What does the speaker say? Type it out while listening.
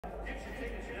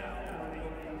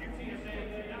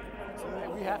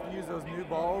we have to use those new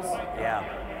balls. Yeah.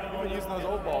 We've been using those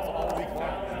old balls all week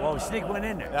long. Well, sneak one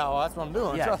in there. Yeah, well, that's what I'm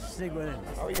doing. Yeah, sneak one in.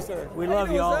 How are you, sir? We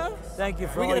love you all. Thank you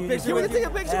for all you do. We can take a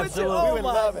picture with you. Absolutely. Oh We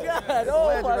my love it. God! It's a Oh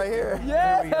legend my. right here.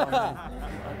 Yeah. Here we go, man.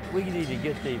 We need to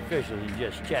get the officials and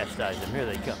just chastise them. Here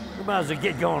they come. We might as well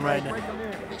get going right now.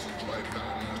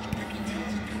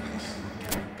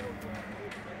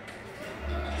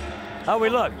 How we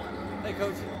look? Hey,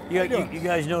 Coach. You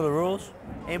guys know the rules?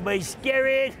 Anybody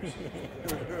scared?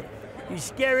 You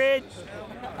scared?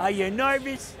 Are you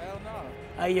nervous? Hell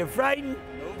no. Are you frightened?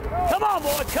 Come on,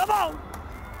 boy, come on.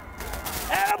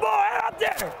 Attaboy, up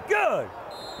there. Good.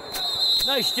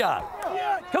 Nice job.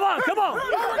 Come on, come on.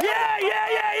 Yeah, yeah,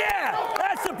 yeah, yeah.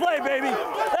 That's the play, baby.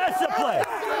 That's the play.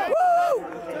 Woo!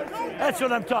 That's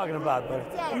what I'm talking about, buddy.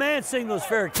 The man signals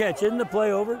fair catch. Isn't the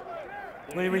play over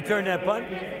when he returned that punt?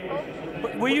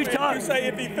 Will you talk? You say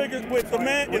if he figures with the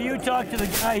man. Will you talk to the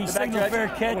guy? He signaled fair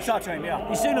catch. Shot train, yeah.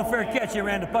 He signaled fair catch. He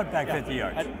ran the punt back 50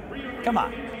 yards. Come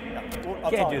on.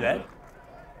 Can't do that.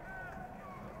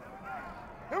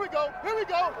 Here we go, here we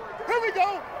go, here we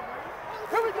go,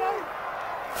 here we go.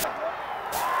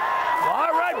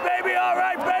 All right, baby, all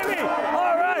right, baby.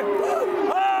 All right, woo,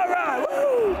 all right,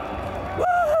 woo,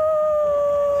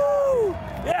 woo,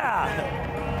 yeah.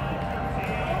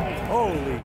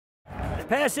 Holy.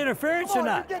 Pass interference or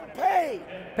not? You're getting paid.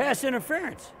 Pass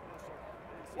interference.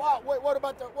 Wow, wait, what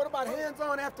about hands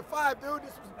on after 5, dude?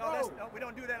 This was No, we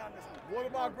don't do that on this one. What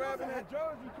about grabbing that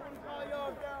jersey 25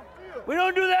 yards downfield? We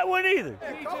don't do that one either.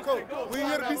 Hey, Coach, we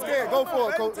here to be scared. Go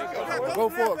for it, Coach. Go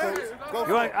for it, Coach. Go You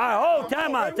for want, it. all right,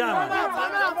 time out, time out.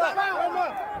 Time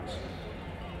out.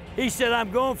 He said, I'm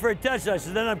going for a touchdown. I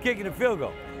said, then I'm kicking a field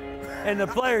goal. And the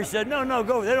player said, no, no,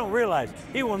 go. They don't realize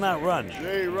he will not run.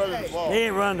 They ain't running the ball. He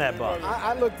ain't run that ball.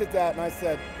 I looked at that and I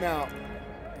said, now,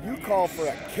 you call for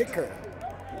a kicker.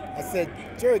 I said,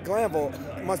 Jerry Glanville,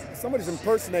 somebody's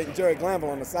impersonating Jerry Glanville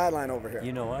on the sideline over here.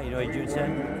 You know what? You know what Jude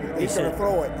said? He's gonna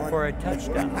throw it for a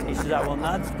touchdown. He says, I will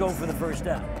not go for the first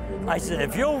down. I said,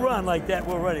 if you'll run like that,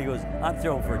 we'll run. He goes, I'm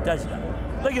throwing for a touchdown.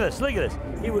 Look at this, look at this.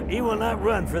 He will not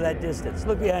run for that distance.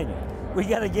 Look behind you. We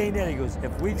got to gain that. He goes,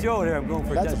 if we throw it here, I'm going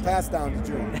for a touchdown. That's a pass down to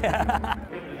Drew.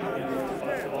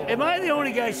 Am I the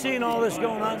only guy seeing all this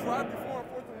going on?